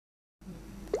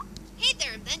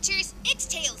adventures, it's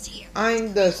Tails here.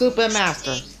 I'm the Super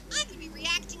Master. Today, I'm going to be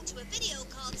reacting to a video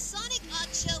called Sonic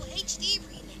Oddshow HD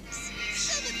Remix.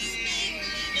 Some of you may or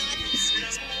may not have seen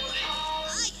this before.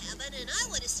 I haven't, and I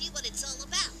want to see what it's all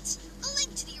about. A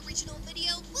link to the original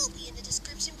video will be in the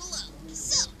description below.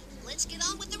 So, let's get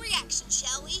on with the reaction,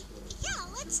 shall we? Yeah,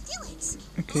 let's do it.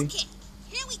 Okay. Okay,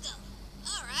 here we go.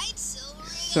 Alright, so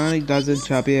Sonic doesn't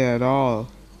chubby at all.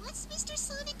 what's Mr.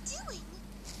 Sonic doing?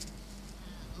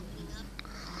 Opening up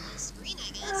the screen,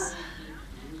 I guess.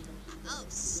 Oh,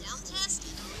 sound test?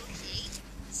 Okay.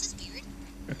 This is weird.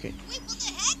 Okay. Wait, what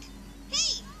the heck?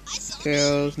 Hey, I saw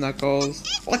Tails, Knuckles.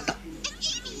 What the?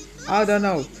 Amy and I don't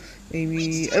know.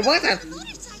 Amy. What the?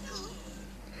 motorcycle.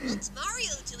 What's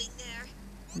Mario doing there?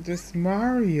 This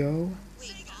Mario.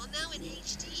 Wait, all now in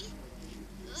HD?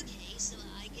 Okay, so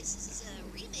I guess this is a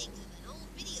remake of an old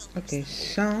video. Okay,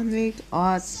 Sonic Sonic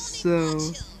Oddshow.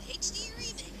 Oddshow HD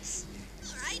Remix.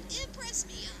 Alright, impress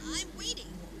me. I'm waiting.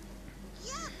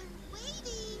 Yeah, we're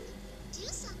waiting. Do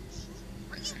something.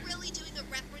 Are you really doing a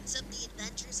reference of the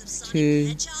adventures of Sonic Okay. the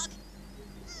Hedgehog?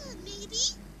 Maybe.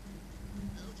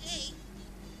 Okay.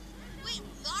 Wait,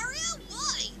 Mario?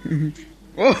 Why?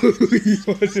 Oh,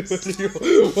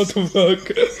 what the fuck?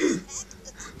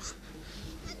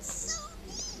 That's so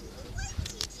mean. Why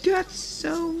did you That's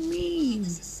so mean.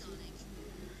 This is Sonic.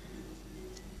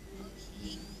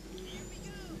 Okay, here we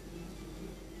go.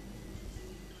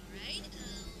 Alright,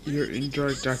 Your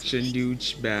introduction,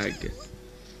 douchebag.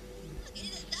 okay,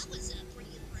 that was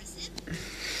pretty impressive.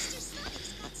 Mr.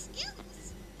 Sonic's got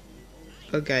skills.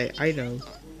 Okay, I know.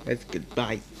 Let's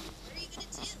goodbye.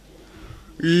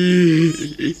 What are you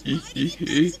gonna do?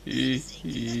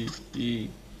 Okay.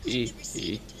 I've never seen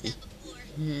him do that before.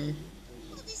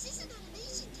 Well, this is an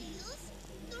animation, Tails.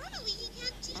 Normally, you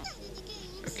can't do that in the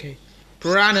games.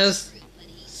 Piranhas. But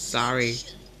he Sorry.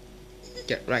 should.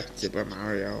 Get right, Super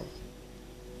Mario.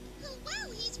 Oh,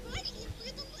 wow, he's riding him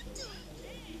through the window.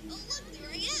 Oh, look, there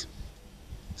I am.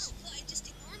 Oh, fine, just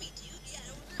ignore me, dude. Yeah, I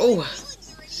don't hurt Oh, my feelings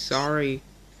or anything. sorry.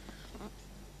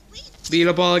 Wait,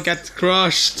 Beetle Ball gets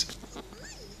crushed.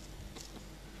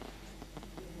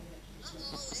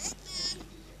 uh-oh, Eggman.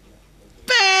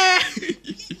 Bah!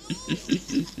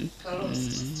 Get home.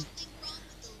 Something wrong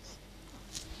with the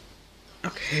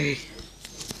lip. Okay.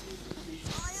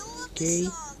 I love Okay.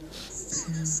 this song. So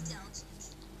nostalgic.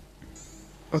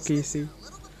 Okay, you see. A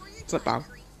little before your What's up, time, Bob?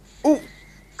 Green. Oh,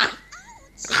 Ouch!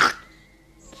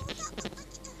 Oh, that looked like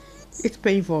it hurts. it's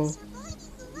painful. Surviving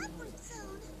the labyrinth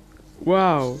zone.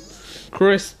 Wow.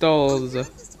 Crystals. Grab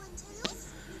this one, Tails.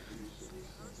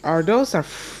 Are those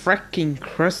freaking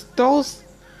crystals?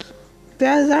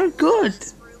 Those are good.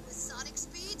 This room with Sonic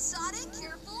speed. Sonic,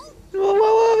 careful. Whoa,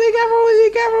 whoa, whoa, be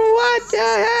careful, what the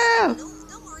hell? No,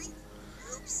 don't worry.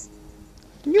 Oops.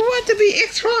 You want to be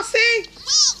exhausting?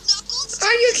 Whoa, Knuckles!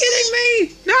 Are you kidding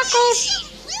me? Knuckles!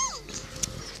 Whoa!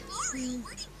 Mario,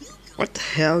 where did you go? What the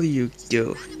hell you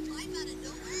do? Random pipe out of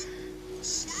nowhere?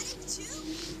 Shattuck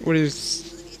too? What is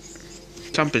Look at this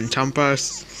kid. jumping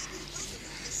chumpers?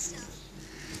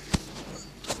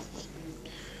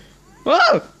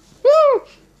 Whoa! Whoa!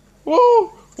 Whoa!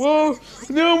 Whoa!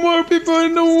 No more people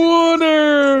in the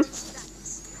water!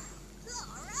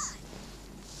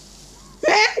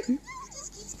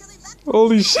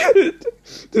 Holy shit!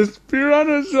 This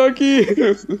piranha sucky!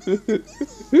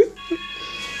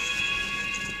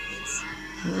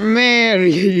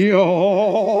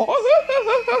 Mario!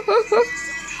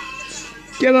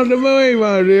 Get out of the way,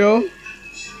 Mario!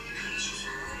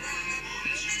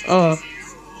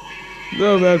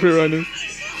 No bad piranhas.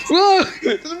 Whoa!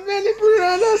 There's many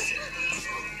piranhas!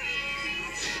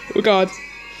 Oh god.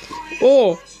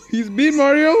 Oh! He's beat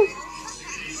Mario?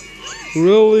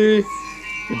 Really?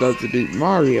 He doesn't beat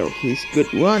Mario. He's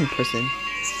good one person.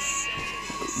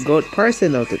 Good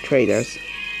person of the traders.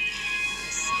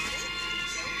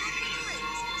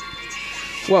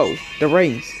 Whoa, the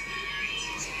rings.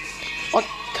 What?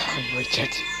 Come on, Richard.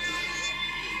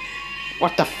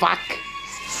 What the fuck?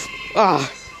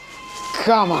 Ah,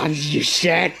 come on, you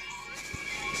shit.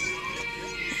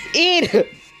 Eat it.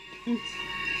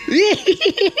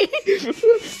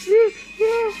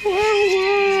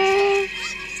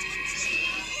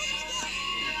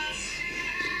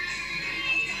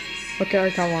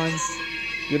 Okay, come on.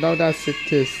 You know that's it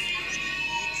is.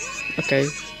 Okay.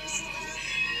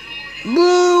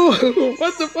 Boo!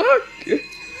 What the fuck?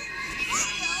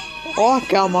 Oh,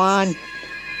 come on.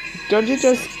 Don't you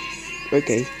just...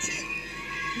 Okay.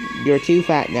 You're too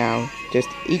fat now. Just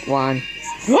eat one.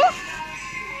 Huh?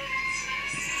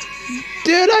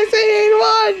 Did I say eat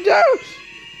one? No!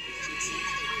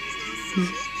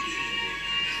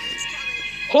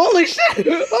 Holy shit!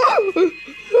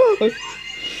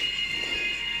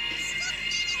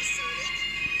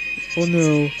 Oh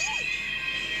no.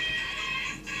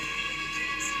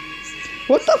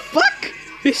 What the fuck?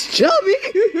 It's Chubby!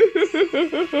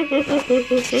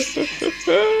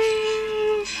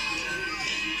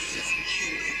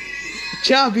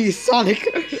 Chubby Sonic!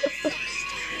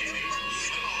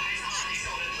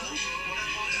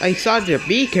 I saw the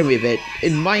beacon with it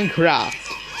in Minecraft.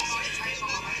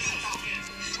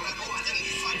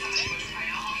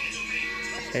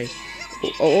 Okay.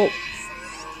 Oh!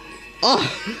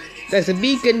 There's a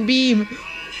beacon beam!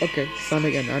 Okay,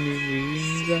 Sonic and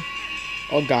Onions.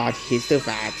 Oh god, he's too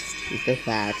fat. He's too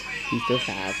fat. He's too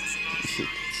fat. He's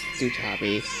too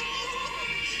chubby.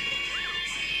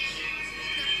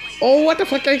 Oh, what the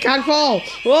fuck? I can't fall!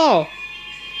 Whoa!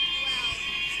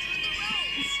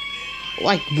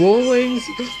 Like bowlings?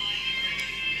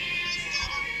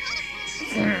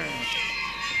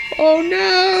 Oh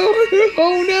no!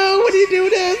 Oh no! What do you do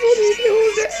this? What do you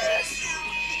do this?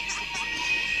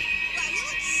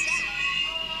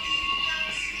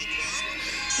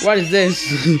 What is this?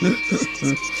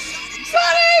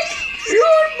 Sonic!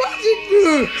 You're magic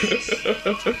blue!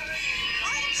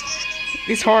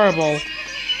 It's horrible.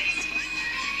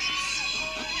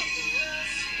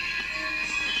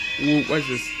 Ooh, what is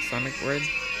this? Sonic word?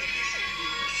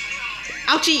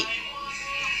 Ouchie!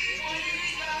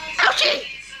 Ouchie!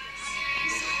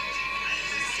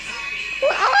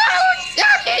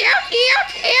 Ouchie! Ouchie!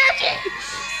 Ouchie! Ouchie!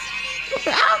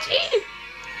 Ouchie!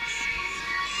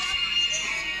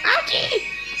 Ouchie!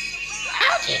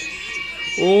 Ouchie!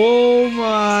 Oh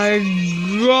my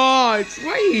god!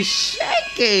 Why are you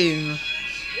shaking?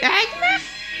 Eggman?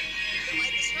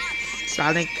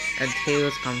 Sonic and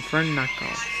Tails confront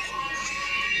Knuckles.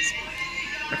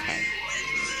 Okay.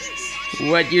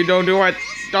 What you don't do it?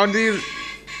 Don't do.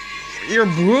 You're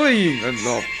bullying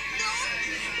enough.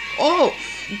 Oh!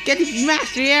 Getting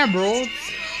Master Emeralds!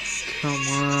 Come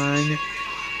on.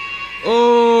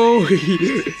 Oh!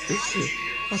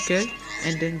 Okay,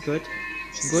 and then good.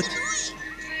 Good.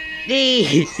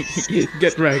 Hey!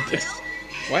 Get wrecked.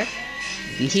 What?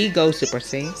 Did he go Super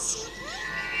Saiyan?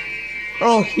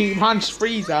 Oh, he punched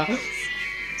Frieza.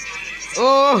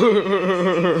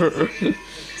 Oh!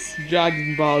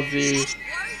 Dragon Ball Z.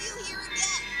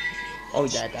 Oh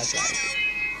yeah, that's right.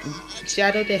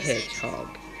 Shadow the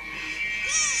Hedgehog.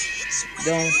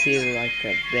 Don't feel like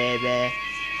a baby.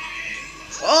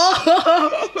 Oh!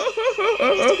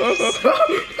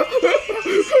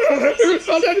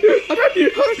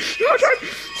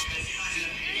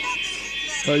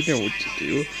 I know what to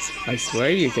do. I swear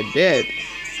you can do it.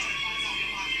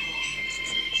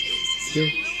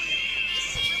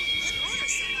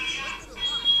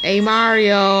 Hey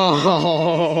Mario!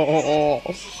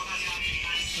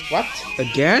 What?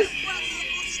 Again?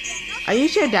 Are you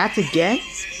sure that's again?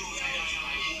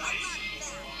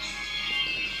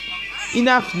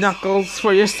 Enough, Knuckles,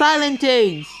 for your silent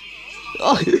things!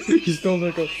 Oh, he stole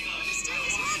Knuckles.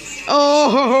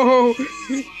 Oh!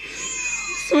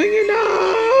 Swinging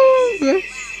off!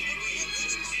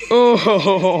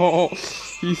 Oh!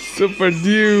 He's super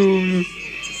doomed!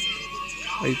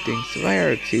 I think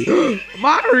rarity.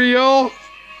 Mario!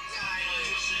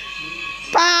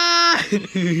 Bah!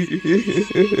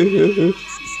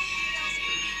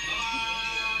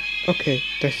 Okay,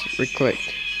 that's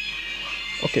reclicked.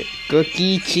 Okay,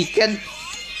 cookie chicken.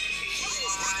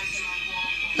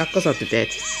 Knuckles are dead.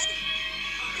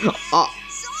 Oh.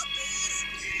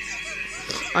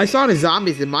 I saw the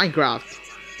zombies in Minecraft.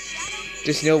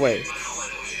 There's no way.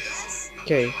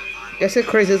 Okay, that's a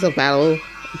crazy little battle.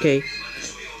 Okay,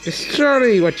 there's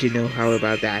surely what you know how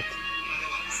about that.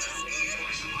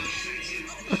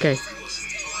 Okay,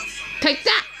 take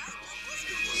that.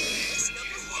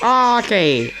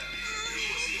 Okay.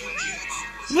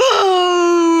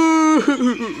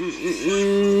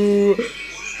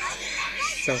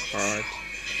 So hard.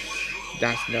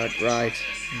 That's not right.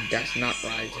 That's not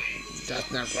right.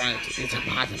 That's not right. It's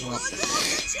impossible.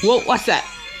 Whoa, what's that?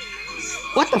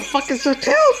 What the fuck is your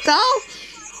tail, doll?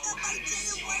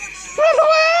 Run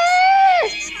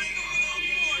away!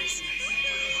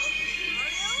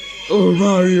 Oh,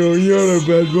 Mario, you're a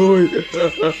bad boy.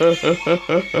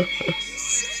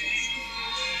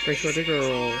 Pray for the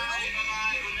girl.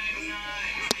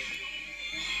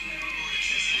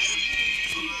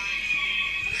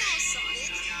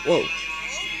 Whoa.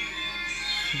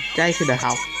 Guys in the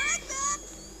house.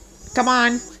 Come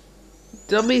on.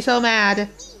 Don't be so mad.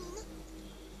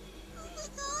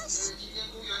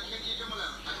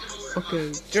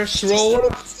 Okay, just roll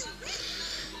it.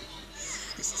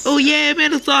 Oh yeah,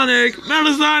 Metal Sonic!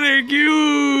 Metal Sonic, you!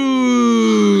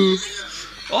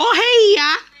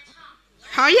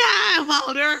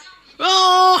 killed her.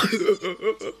 Oh!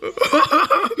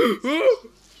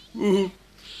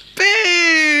 Boo!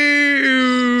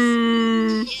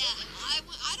 Yeah,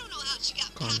 I don't know how she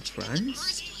got captured in the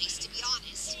first place, to be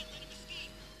honest.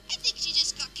 I think she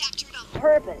just got captured on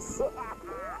purpose.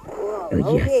 Whoa,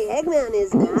 okay, Eggman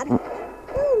is mad.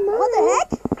 What the heck?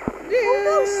 Oh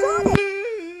no, Sonic!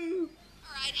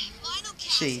 Alright, final count.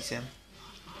 Chase him.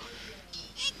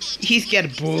 Eggman, He's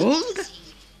get boomed?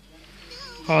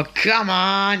 Oh, come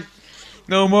on!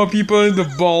 No more people in the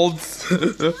vaults.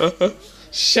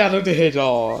 Shadow the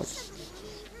Hedgehog.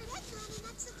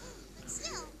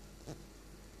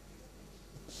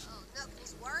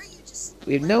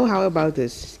 We know how about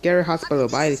this scary hospital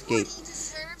by escape.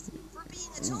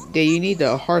 That you need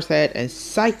the horse head and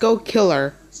psycho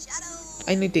killer.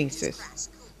 Anything, sis.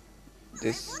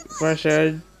 This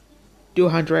version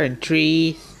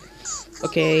 203.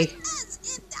 Okay.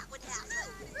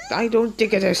 I don't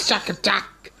think it's a shock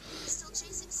attack.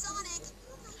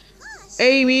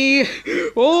 Amy!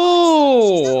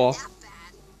 Oh!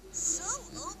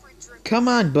 Come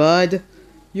on, bud.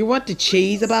 You want to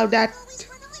chase about that?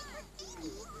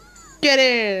 Get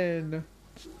in!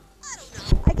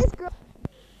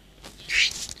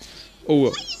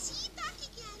 Oh.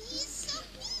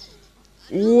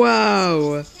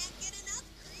 Wow!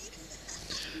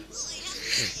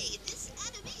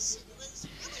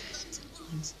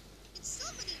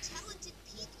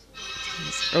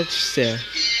 Oh, shit.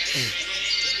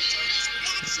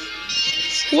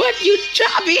 What, you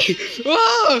chubby?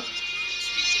 Oh!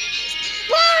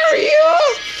 Where are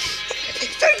you?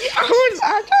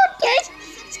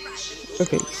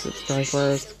 Okay, subscribe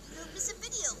first.